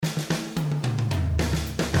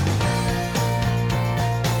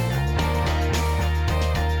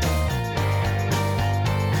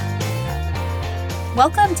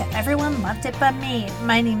Welcome to Everyone Loved It But Me.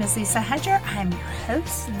 My name is Lisa Hedger. I'm your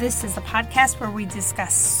host. This is a podcast where we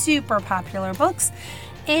discuss super popular books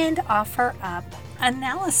and offer up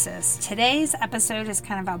analysis. Today's episode is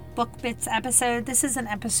kind of a book bits episode. This is an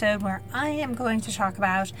episode where I am going to talk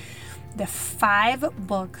about the 5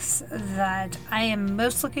 books that I am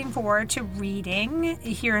most looking forward to reading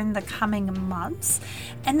here in the coming months.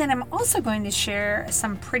 And then I'm also going to share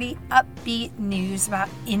some pretty upbeat news about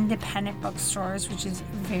independent bookstores, which is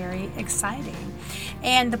very exciting.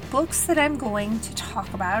 And the books that I'm going to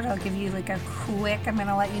talk about, I'll give you like a quick, I'm going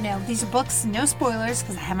to let you know, these are books, no spoilers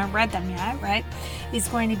because I haven't read them yet, right? It's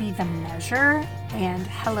going to be The Measure and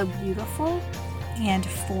Hello Beautiful and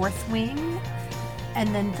Fourth Wing.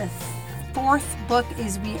 And then the 4th book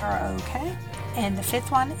is We Are Okay. And the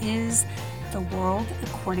 5th one is The World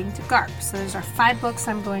According to Garp. So those are 5 books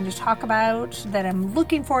I'm going to talk about that I'm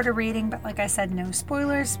looking forward to reading. But like I said, no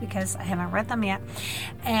spoilers because I haven't read them yet.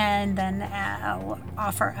 And then I'll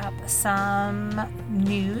offer up some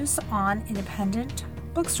news on independent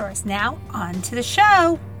bookstores. Now on to the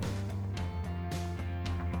show.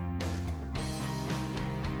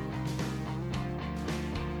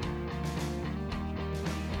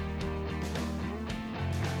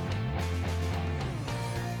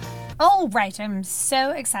 All right, I'm so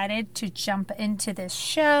excited to jump into this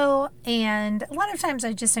show, and a lot of times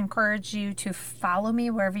I just encourage you to follow me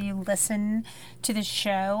wherever you listen to the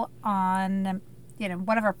show on,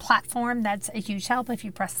 whatever platform. That's a huge help if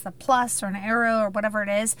you press the plus or an arrow or whatever it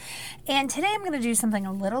is. And today I'm going to do something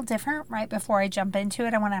a little different right before I jump into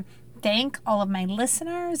it. I want to thank all of my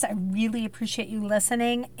listeners. I really appreciate you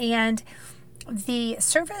listening, and the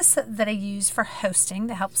service that I use for hosting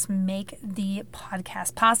that helps make the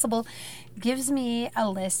podcast possible gives me a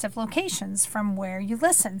list of locations from where you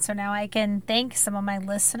listen. So now I can thank some of my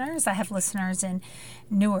listeners. I have listeners in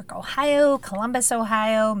Newark, Ohio, Columbus,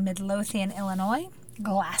 Ohio, Midlothian, Illinois,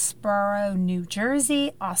 Glassboro, New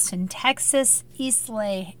Jersey, Austin, Texas,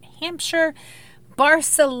 Eastleigh, Hampshire,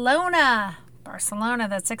 Barcelona,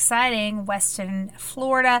 that's exciting. Weston,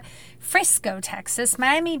 Florida, Frisco, Texas,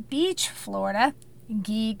 Miami Beach, Florida,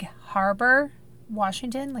 Gig Harbor,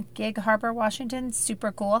 Washington,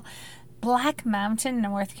 super cool. Black Mountain,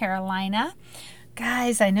 North Carolina.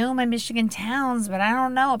 Guys, I know my Michigan towns, but I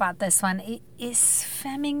don't know about this one. It is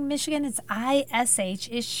Ishpeming, Michigan. It's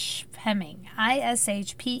Ishpeming,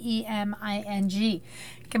 Ishpeming.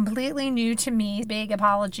 Completely new to me. Big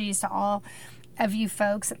apologies to all of you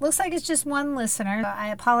folks. It looks like it's just one listener. I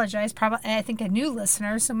apologize. Probably, I think a new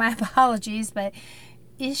listener, so my apologies. But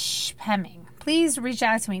Ishpeming, please reach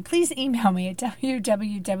out to me. Please email me at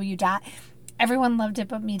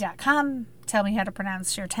www.everyoneloveditbutme.com. Tell me how to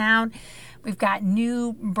pronounce your town. We've got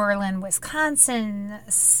New Berlin, Wisconsin,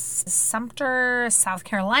 Sumter, South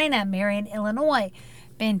Carolina, Marion, Illinois,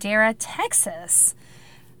 Bandera, Texas,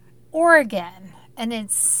 Oregon, and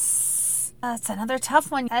it's another tough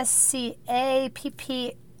one. Scappose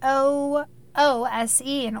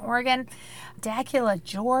in Oregon, Dacula,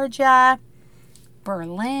 Georgia,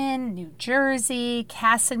 Berlin, New Jersey,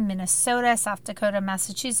 Casson, Minnesota, South Dakota,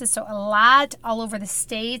 Massachusetts. So a lot all over the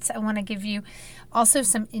states. I want to give you also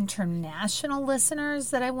some international listeners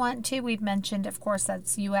that I want to. We've mentioned, of course,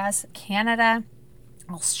 that's U.S., Canada,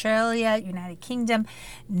 Australia, United Kingdom,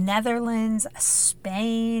 Netherlands,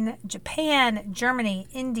 Spain, Japan, Germany,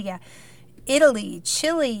 India, Italy,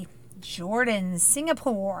 Chile, Jordan,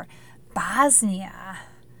 Singapore, Bosnia,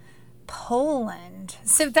 Poland.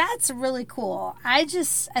 So that's really cool. I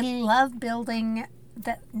love building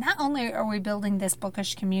that. Not only are we building this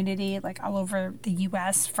bookish community like all over the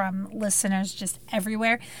U.S. from listeners just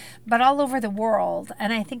everywhere, but all over the world.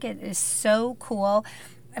 And I think it is so cool.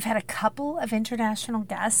 I've had a couple of international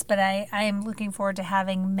guests, but I am looking forward to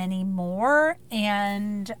having many more.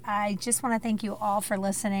 And I just want to thank you all for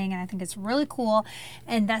listening. And I think it's really cool.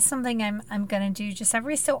 And that's something I'm going to do just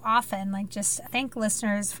every so often, like just thank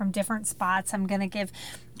listeners from different spots. I'm going to give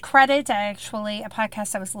credit. A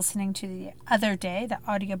podcast I was listening to the other day, the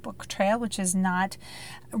Audiobook Trail, which is not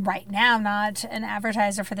right now, not an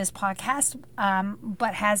advertiser for this podcast,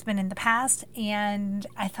 but has been in the past. And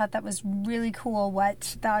I thought that was really cool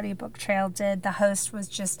what the Audiobook Trail did. The host was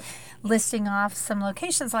just listing off some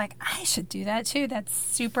locations like, I should do that too. That's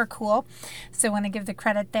super cool. So I want to give the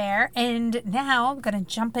credit there. And now I'm going to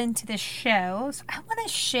jump into the show. So I want to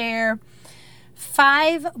share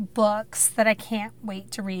 5 books that I can't wait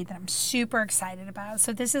to read that I'm super excited about.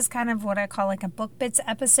 So this is kind of what I call like a book bits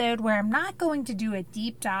episode where I'm not going to do a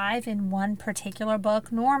deep dive in one particular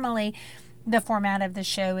book. Normally, the format of the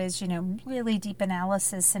show is, really deep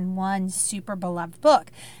analysis in one super beloved book.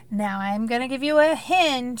 Now, I'm going to give you a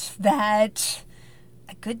hint that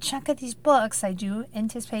a good chunk of these books I do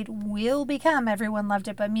anticipate will become Everyone Loved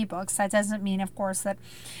It But Me books. That doesn't mean, of course, that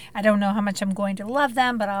I don't know how much I'm going to love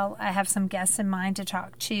them, but I have some guests in mind to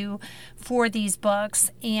talk to for these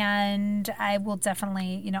books, and I will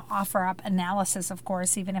definitely, offer up analysis, of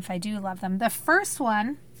course, even if I do love them. The first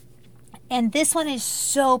one, and this one is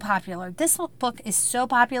so popular. This book is so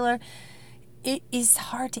popular, it is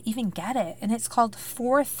hard to even get it, and it's called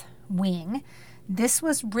Fourth Wing. This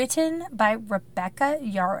was written by Rebecca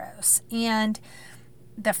Yarros, and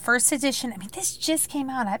the first edition, this just came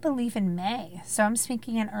out, I believe, in May. So I'm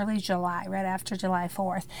speaking in early July, right after July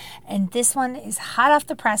 4th. And this one is hot off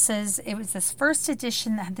the presses. It was this first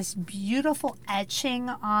edition that had this beautiful etching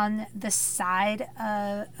on the side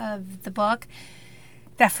of the book.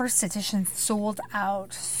 That first edition sold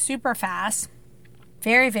out super fast.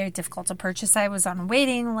 Very, very difficult to purchase. I was on a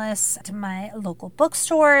waiting list to my local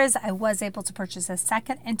bookstores. I was able to purchase a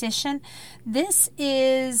second edition. This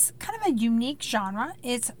is kind of a unique genre.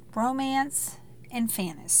 It's romance and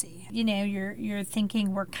fantasy. You're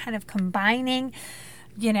thinking we're kind of combining,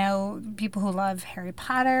 people who love Harry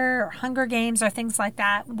Potter or Hunger Games or things like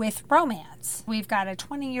that with romance. We've got a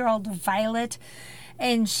 20-year-old Violet,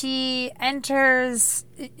 and she is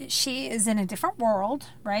in a different world,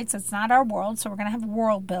 right? So it's not our world. So we're going to have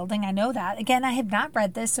world building. I know that. Again, I have not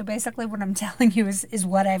read this. So basically what I'm telling you is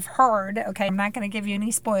what I've heard. Okay. I'm not going to give you any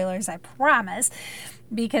spoilers, I promise,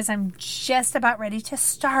 because I'm just about ready to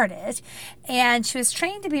start it. And she was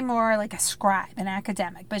trained to be more like a scribe, an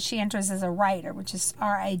academic, but she enters as a writer, which is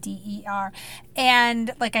Rider.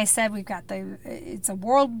 And like I said, we've got it's a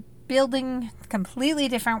world building, completely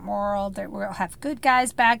different world. That we'll have good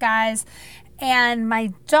guys, bad guys. And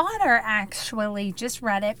my daughter actually just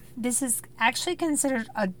read it. This is actually considered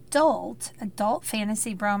adult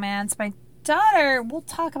fantasy romance. My daughter, we'll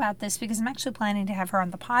talk about this because I'm actually planning to have her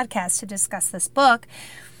on the podcast to discuss this book,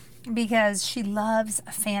 because she loves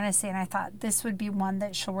fantasy, and I thought this would be one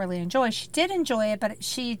that she'll really enjoy. She did enjoy it, but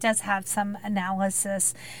she does have some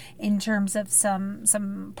analysis in terms of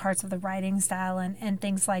some parts of the writing style and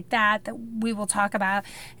things like that we will talk about.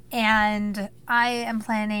 And I am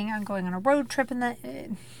planning on going on a road trip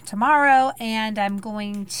tomorrow, and I'm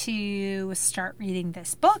going to start reading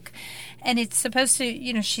this book. And it's supposed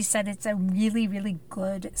to, she said it's a really, really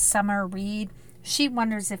good summer read. She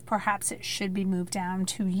wonders if perhaps it should be moved down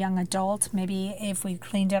to young adult. Maybe if we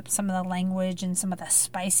cleaned up some of the language and some of the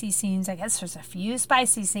spicy scenes. I guess there's a few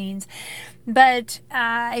spicy scenes. But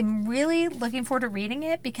I'm really looking forward to reading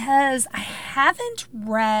it, because I haven't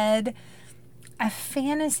read a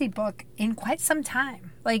fantasy book in quite some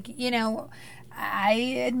time. I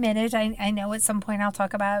admit it. I know at some point I'll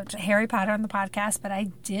talk about Harry Potter on the podcast, but I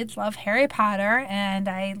did love Harry Potter, and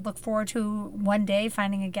I look forward to one day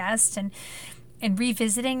finding a guest and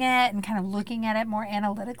revisiting it and kind of looking at it more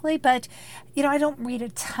analytically. But, I don't read a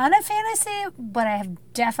ton of fantasy, but I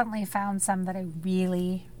have definitely found some that I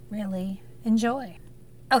really, really enjoy.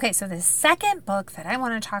 Okay, so the second book that I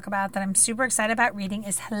want to talk about that I'm super excited about reading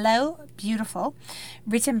is Hello, Beautiful,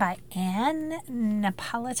 written by Ann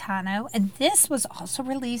Napolitano. And this was also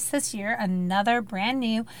released this year, another brand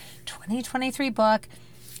new 2023 book.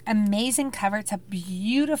 Amazing cover. It's a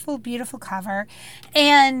beautiful, beautiful cover.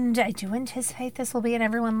 And I do anticipate this will be an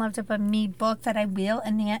Everyone Loved It But Me book that I will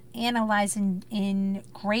analyze in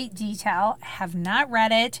great detail. I have not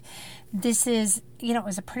read it. This is, it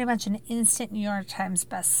was pretty much an instant New York Times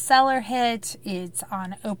bestseller hit. It's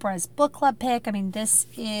on Oprah's book club pick. This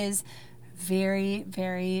is very,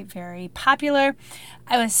 very, very popular.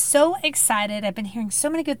 I was so excited. I've been hearing so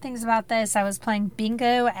many good things about this. I was playing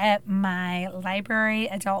bingo at my library,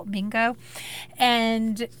 adult bingo.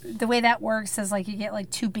 And the way that works is you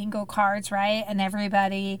get 2 bingo cards, right? And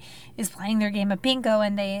everybody is playing their game of bingo,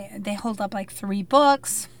 and they hold up 3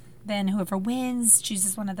 books. Then whoever wins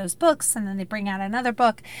chooses one of those books, and then they bring out another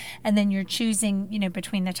book, and then you're choosing,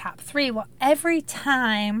 between the top 3. Well, every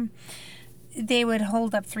time they would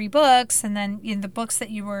hold up 3 books, and then the books that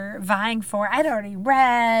you were vying for, I'd already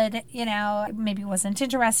read, maybe wasn't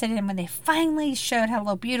interested in. When they finally showed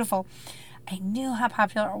Hello, Beautiful, I knew how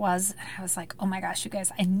popular it was, and I was like, oh my gosh, you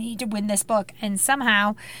guys, I need to win this book. And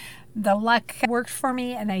somehow the luck worked for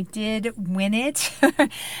me, and I did win it.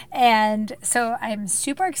 And so I'm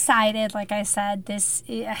super excited. Like I said,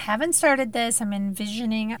 I haven't started this. I'm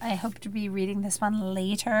envisioning, I hope to be reading this one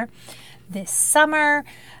later this summer.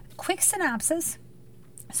 Quick synopsis.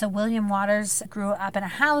 So William Waters grew up in a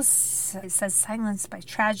house, it says, silenced by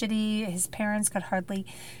tragedy. His parents could hardly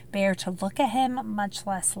bear to look at him, much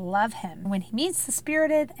less love him. When he meets the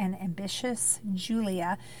spirited and ambitious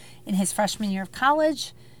Julia in his freshman year of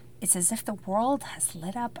college, it's as if the world has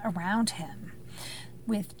lit up around him.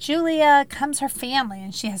 with Julia comes her family,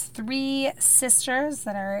 and she has 3 sisters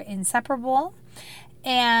that are inseparable.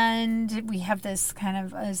 And we have this kind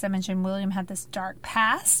of, as I mentioned, William had this dark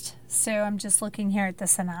past. So I'm just looking here at the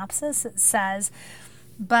synopsis. It says,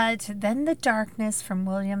 but then the darkness from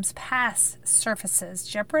William's past surfaces,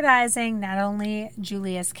 jeopardizing not only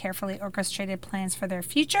Julia's carefully orchestrated plans for their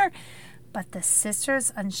future, but the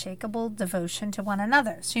sisters' unshakable devotion to one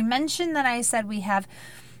another. So you mentioned that I said we have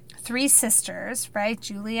 3 sisters, right?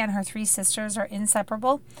 Julia and her 3 sisters are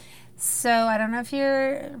inseparable. So I don't know if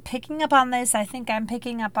you're picking up on this. I think I'm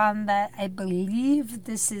picking up on that. I believe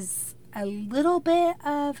this is a little bit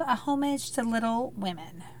of a homage to Little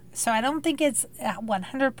Women. So I don't think it's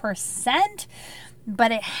 100%,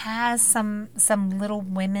 but it has some Little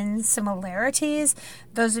Women similarities.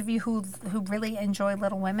 Those of you who really enjoy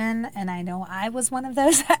Little Women, and I know I was one of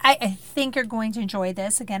those, I think you're going to enjoy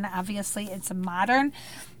this. Again, obviously it's a modern,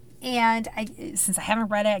 and since I haven't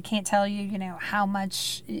read it, I can't tell you, how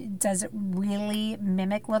much does it really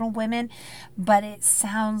mimic Little Women, but it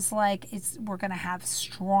sounds like we're going to have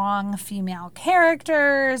strong female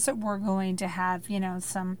characters. We're going to have,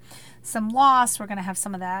 some loss. We're going to have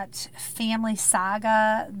some of that family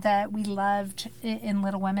saga that we loved in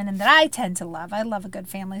Little Women and that I tend to love. I love a good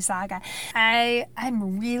family saga.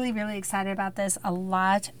 I'm really, really excited about this. A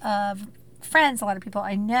lot of friends, a lot of people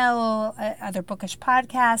I know, other bookish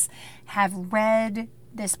podcasts have read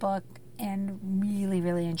this book and really,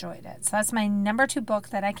 really enjoyed it. So that's my number 2 book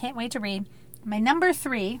that I can't wait to read. My number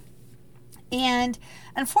 3, and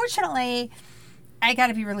unfortunately, I got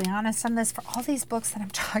to be really honest on this. For all these books that I'm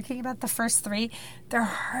talking about, the first 3, they're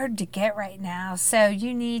hard to get right now. So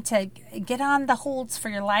you need to get on the holds for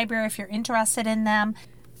your library if you're interested in them.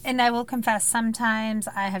 And I will confess, sometimes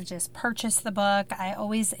I have just purchased the book. I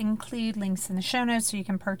always include links in the show notes so you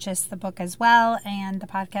can purchase the book as well. And the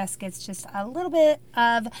podcast gets just a little bit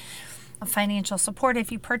of financial support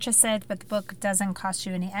if you purchase it, but the book doesn't cost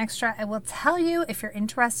you any extra. I will tell you, if you're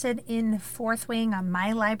interested in Fourth Wing on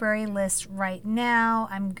my library list right now,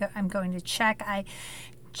 I'm going to check. I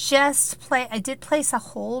did place a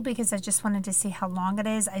hold because I just wanted to see how long it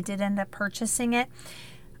is. I did end up purchasing it.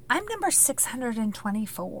 I'm number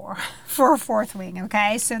 624 for Fourth Wing,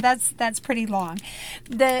 okay? So that's pretty long.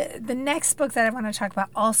 The next book that I want to talk about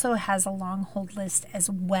also has a long hold list as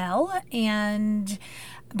well,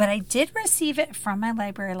 but I did receive it from my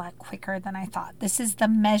library a lot quicker than I thought. This is The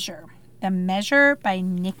Measure. The Measure by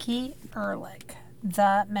Nikki Erlich.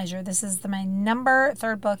 The Measure. This is my number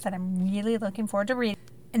 3 book that I'm really looking forward to reading.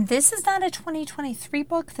 And this is not a 2023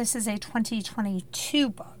 book. This is a 2022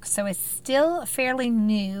 book. So it's still fairly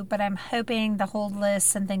new, but I'm hoping the hold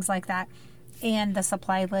lists and things like that and the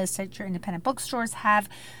supply list at your independent bookstores have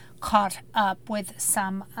caught up with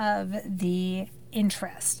some of the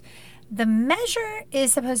interest. The Measure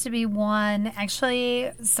is supposed to be one.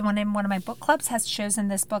 Actually, someone in one of my book clubs has chosen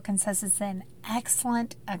this book and says it's an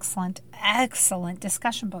excellent, excellent, excellent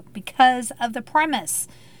discussion book because of the premise.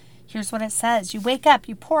 Here's what it says. You wake up,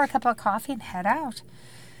 you pour a cup of coffee and head out.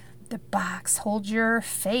 The box holds your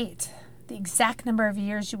fate, the exact number of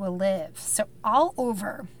years you will live. So all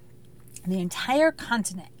over the entire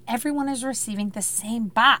continent, everyone is receiving the same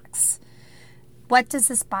box. What does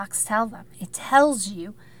this box tell them? It tells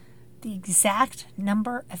you the exact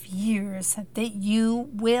number of years that you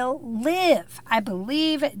will live. I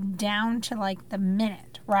believe down to like the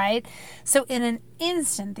minute, right? So in an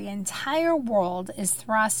instant, the entire world is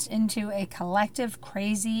thrust into a collective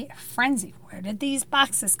crazy frenzy. Where did these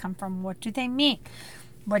boxes come from? What do they mean?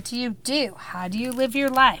 What do you do? How do you live your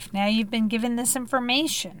life? Now you've been given this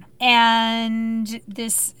information. And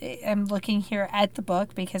this, I'm looking here at the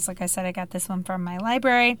book because, like I said, I got this one from my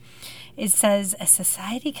library. It says, as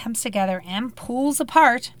society comes together and pulls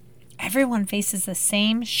apart, everyone faces the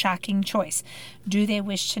same shocking choice. Do they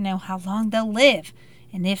wish to know how long they'll live?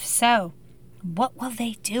 And if so, what will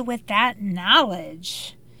they do with that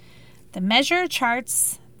knowledge? The Measure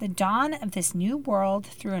charts the dawn of this new world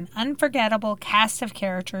through an unforgettable cast of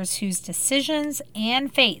characters whose decisions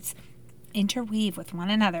and fates interweave with one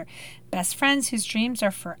another. Best friends whose dreams are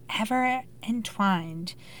forever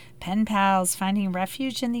entwined. Pen pals finding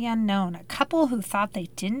refuge in the unknown. A couple who thought they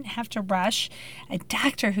didn't have to rush. A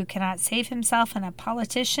doctor who cannot save himself, and a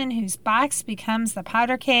politician whose box becomes the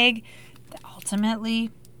powder keg that ultimately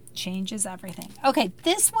changes everything. Okay,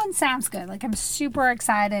 this one sounds good. Like, I'm super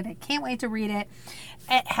excited. I can't wait to read it.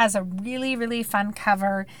 It has a really, really fun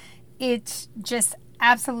cover. It just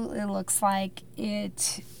absolutely looks like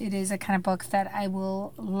it is a kind of book that I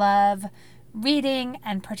will love reading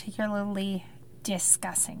and particularly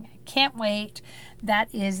discussing. I can't wait.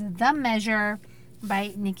 That is The Measure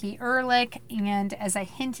by Nikki Ehrlich. And as I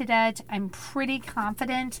hinted at, I'm pretty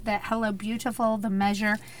confident that Hello Beautiful, The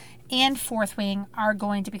Measure, and Fourth Wing are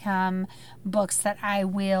going to become books that I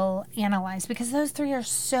will analyze because those three are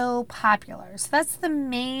so popular. So that's the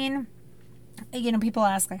main, people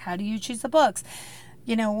ask, like, how do you choose the books?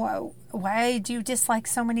 Why do you dislike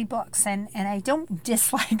so many books? And I don't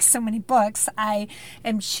dislike so many books. I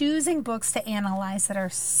am choosing books to analyze that are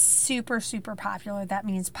super, super popular. That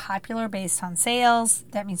means popular based on sales.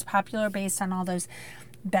 That means popular based on all those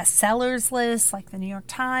bestsellers lists, like the New York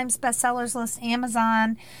Times bestsellers list,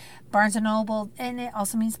 Amazon, Barnes & Noble, and it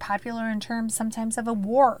also means popular in terms sometimes of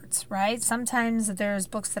awards, right? Sometimes there's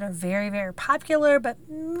books that are very, very popular, but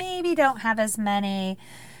maybe don't have as much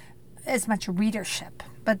readership.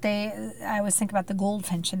 But I always think about the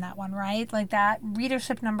Goldfinch in that one, right? Like that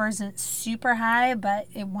readership number isn't super high, but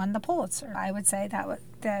it won the Pulitzer. I would say that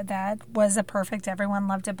was a perfect everyone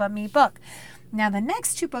loved it but me book. Now the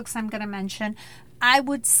next two books I'm going to mention, I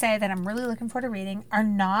would say that I'm really looking forward to reading, are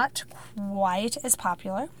not quite as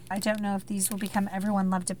popular. I don't know if these will become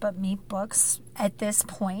everyone loved it but me books at this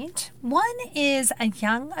point. One is a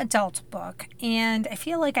young adult book, and I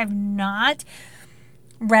feel like I've not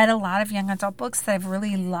read a lot of young adult books that I've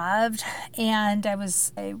really loved, and I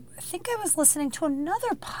think I was listening to another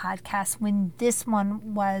podcast when this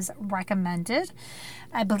one was recommended.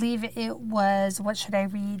 I believe it was What Should I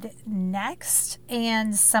Read Next?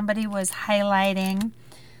 And somebody was highlighting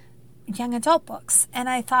young adult books. And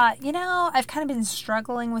I thought, I've kind of been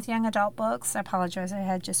struggling with young adult books. I apologize. I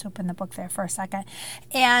had just opened the book there for a second.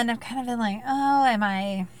 And I've kind of been like, oh, am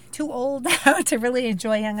I too old now to really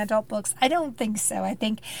enjoy young adult books? I don't think so. I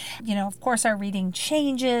think, of course our reading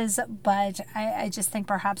changes, but I just think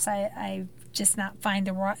perhaps I just not found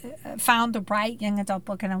the right young adult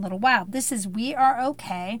book in a little while. This is We Are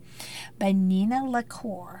Okay by Nina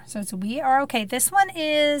LaCour. So it's We Are Okay. This one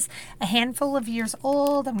is a handful of years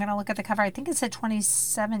old. I'm going to look at the cover. I think it's a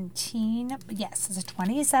 2017. Yes, it's a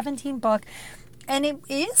 2017 book. And it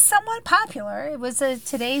is somewhat popular. It was a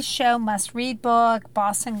Today's Show must-read book,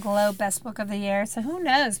 Boston Globe Best Book of the Year. So who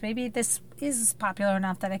knows? Maybe this is popular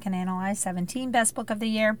enough that I can analyze 17 Best Book of the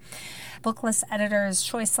Year. Booklist Editor's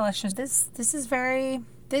Choice Selections. This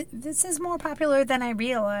is more popular than I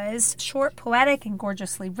realized. Short, poetic, and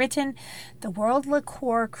gorgeously written. The world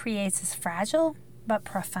LaCour creates is fragile but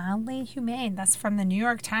profoundly humane. That's from the New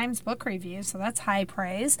York Times Book Review, so that's high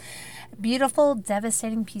praise. Beautiful,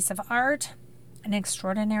 devastating piece of art. An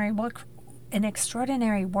extraordinary work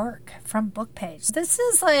from Bookpage. This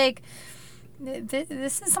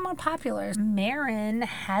is somewhat popular. Marin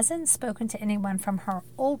hasn't spoken to anyone from her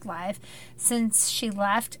old life since she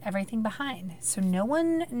left everything behind. So no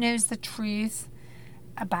one knows the truth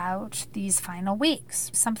about these final weeks.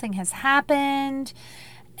 Something has happened,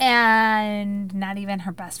 and not even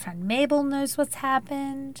her best friend Mabel knows what's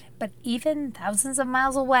happened. But even thousands of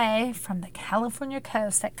miles away from the California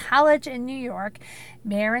coast at college in New York,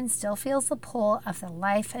 Marin still feels the pull of the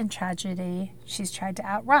life and tragedy she's tried to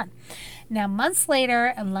outrun. Now, months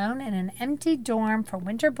later, alone in an empty dorm for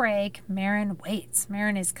winter break, Marin waits.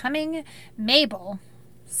 Marin is coming.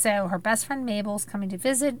 So her best friend Mabel's coming to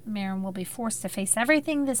visit. Marin will be forced to face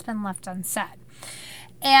everything that's been left unsaid.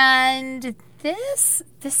 And this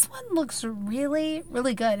one looks really,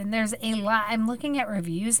 really good. And there's a lot. I'm looking at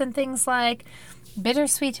reviews and things like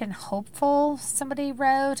bittersweet and hopeful, somebody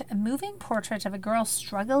wrote, a moving portrait of a girl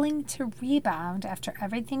struggling to rebound after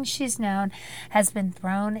everything she's known has been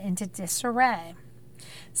thrown into disarray.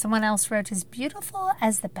 Someone else wrote, as beautiful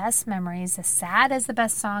as the best memories, as sad as the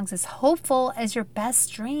best songs, as hopeful as your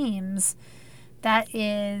best dreams. That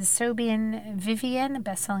is Sobian Vivian,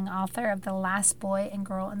 best-selling author of The Last Boy and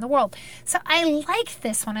Girl in the World. So I like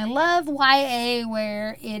this one. I love YA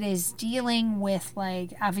where it is dealing with,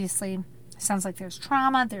 obviously, sounds like there's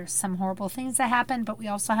trauma, there's some horrible things that happen, but we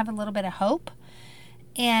also have a little bit of hope.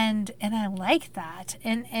 And I like that.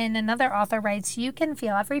 And another author writes, you can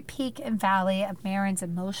feel every peak and valley of Marin's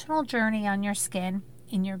emotional journey on your skin,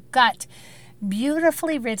 in your gut.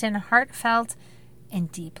 Beautifully written, heartfelt,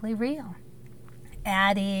 and deeply real.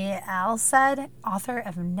 Addie Alsaid, author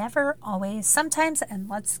of Never, Always, Sometimes, and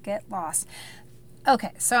Let's Get Lost.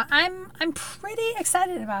 Okay, so I'm pretty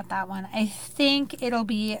excited about that one. I think it'll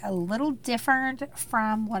be a little different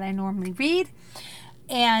from what I normally read,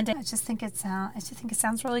 and I just think it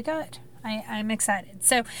sounds really good. I'm excited.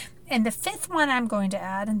 So, and the fifth one I'm going to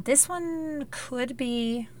add, and this one could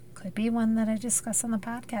be one that I discuss on the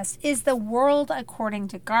podcast, is The World According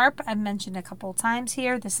to Garp. I've mentioned a couple of times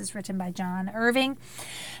here. This is written by John Irving.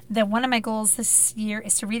 One of my goals this year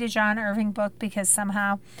is to read a John Irving book because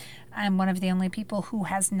somehow I'm one of the only people who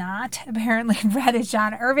has not apparently read a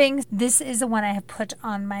John Irving. This is the one I have put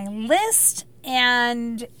on my list,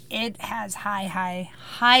 and it has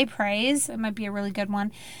high praise. It might be a really good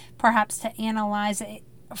one, perhaps to analyze it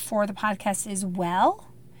for the podcast as well.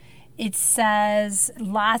 It says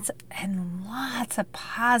lots and lots of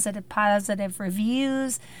positive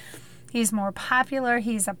reviews. He's more popular.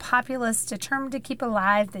 He's a populist determined to keep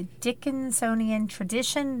alive the Dickinsonian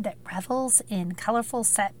tradition that revels in colorful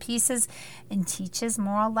set pieces and teaches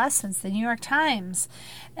moral lessons. The New York Times.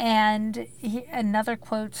 And another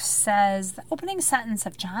quote says, the opening sentence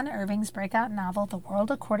of John Irving's breakout novel, The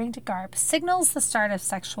World According to Garp, signals the start of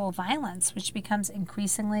sexual violence, which becomes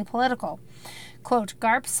increasingly political. Quote,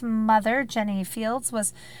 Garp's mother, Jenny Fields,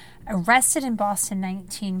 was arrested in Boston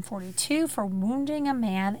 1942 for wounding a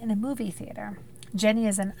man in a movie theater. Jenny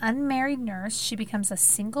is an unmarried nurse. She becomes a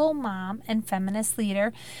single mom and feminist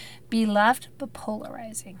leader, beloved but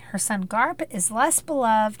polarizing. Her son Garp is less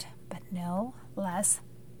beloved, but no less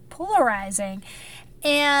polarizing.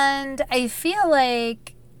 And I feel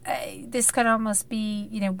like this could almost be,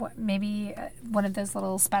 maybe one of those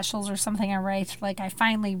little specials or something I write, like I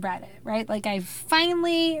finally read it, right? Like I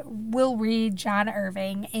finally will read John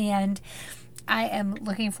Irving, and I am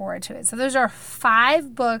looking forward to it. So those are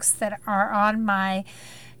 5 books that are on my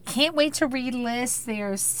can't wait to read list. They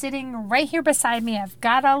are sitting right here beside me. I've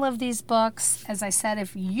got all of these books. As I said,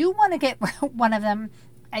 if you want to get one of them,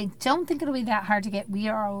 I don't think it'll be that hard to get We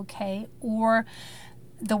Are Okay or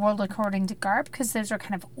The World According to Garp, because those are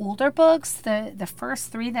kind of older books. The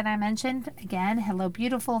first 3 that I mentioned, again, Hello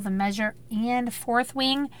Beautiful, The Measure, and Fourth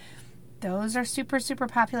Wing, those are super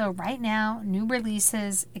popular right now. New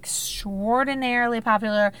releases, extraordinarily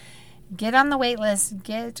popular. Get on the wait list.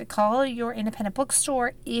 Call your independent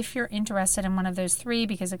bookstore if you're interested in one of those 3,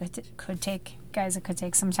 because it could take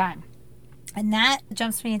some time. And that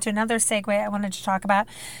jumps me into another segue I wanted to talk about,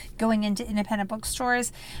 going into independent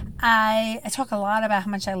bookstores. I talk a lot about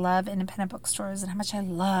how much I love independent bookstores and how much I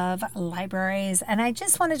love libraries. And I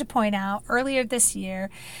just wanted to point out earlier this year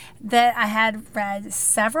that I had read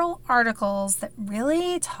several articles that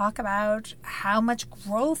really talk about how much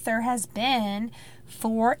growth there has been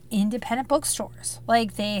for independent bookstores.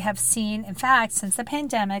 Like they have seen, in fact, since the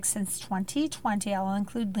pandemic, since 2020, I'll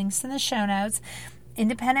include links in the show notes,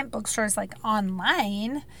 independent bookstores like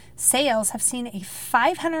online sales have seen a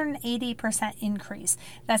 580% increase.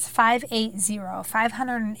 That's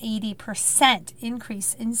 580%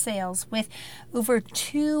 increase in sales, with over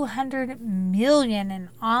 $200 million in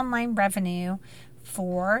online revenue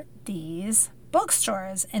for these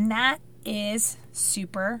bookstores. And that is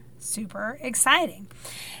super exciting.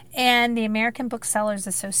 And the American Booksellers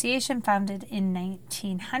Association, founded in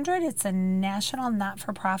 1900, it's a national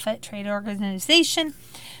not-for-profit trade organization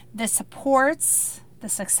that supports the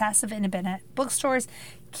success of independent bookstores,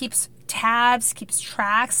 keeps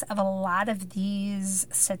tracks of a lot of these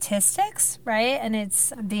statistics, right? And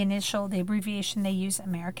it's the abbreviation they use,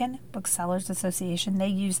 American Booksellers Association. They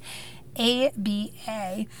use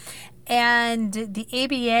ABA. And the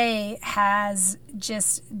ABA has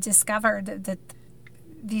just discovered that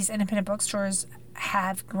these independent bookstores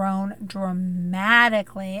have grown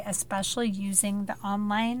dramatically, especially using the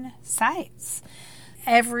online sites.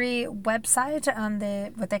 Every website on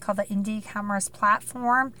what they call the Indie Commerce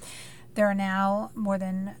platform, there are now more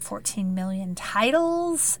than 14 million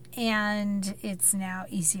titles, and it's now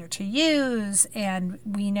easier to use. And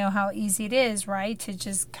we know how easy it is, right, to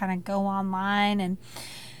just kind of go online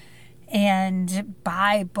and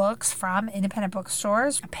buy books from independent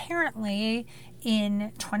bookstores. Apparently,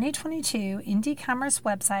 in 2022, indie commerce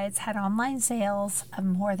websites had online sales of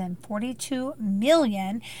more than 42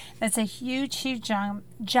 million. That's a huge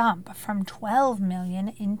jump from 12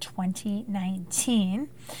 million in 2019.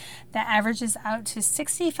 That averages out to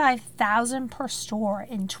 65,000 per store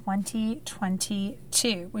in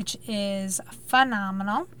 2022, which is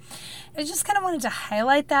phenomenal. I just kind of wanted to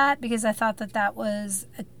highlight that because I thought that was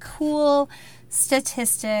a cool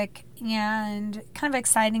statistic and kind of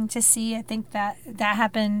exciting to see. I think that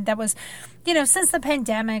happened. That was, since the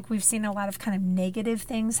pandemic, we've seen a lot of kind of negative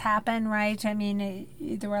things happen, right? I mean,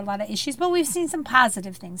 there were a lot of issues, but we've seen some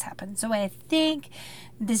positive things happen. So I think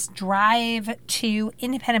this drive to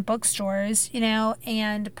independent bookstores,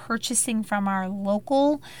 and purchasing from our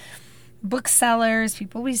local booksellers,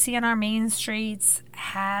 people we see on our main streets,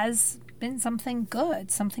 has been something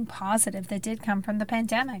good, something positive that did come from the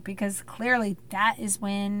pandemic, because clearly that is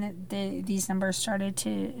when these numbers started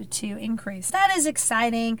to increase. That is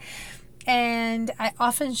exciting. And I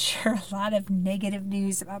often share a lot of negative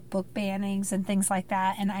news about book bannings and things like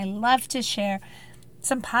that. And I love to share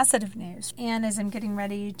some positive news. And as I'm getting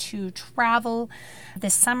ready to travel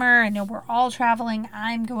this summer, I know we're all traveling,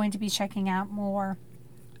 I'm going to be checking out more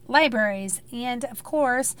libraries and, of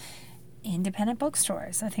course, independent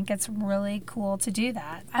bookstores. I think it's really cool to do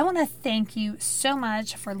that. I want to thank you so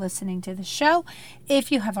much for listening to the show.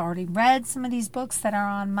 If you have already read some of these books that are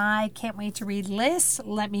on my Can't Wait to Read list,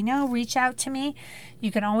 let me know. Reach out to me.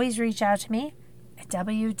 You can always reach out to me at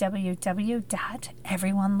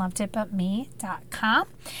www.everyoneloveditbutme.com.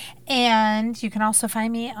 And you can also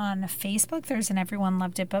find me on Facebook. There's an Everyone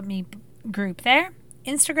Loved It But Me group there.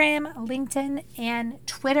 Instagram, LinkedIn, and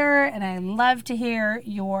Twitter, and I love to hear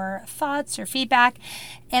your thoughts, your feedback,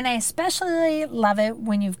 and I especially love it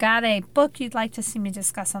when you've got a book you'd like to see me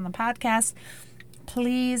discuss on the podcast.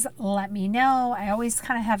 Please let me know. I always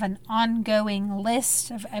kind of have an ongoing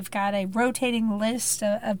list. I've got a rotating list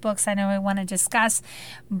of books I know I want to discuss,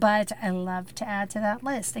 but I love to add to that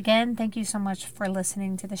list. Again, thank you so much for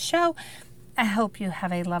listening to the show. I hope you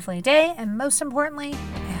have a lovely day, and most importantly,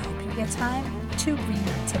 I hope you get time to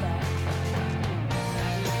read today.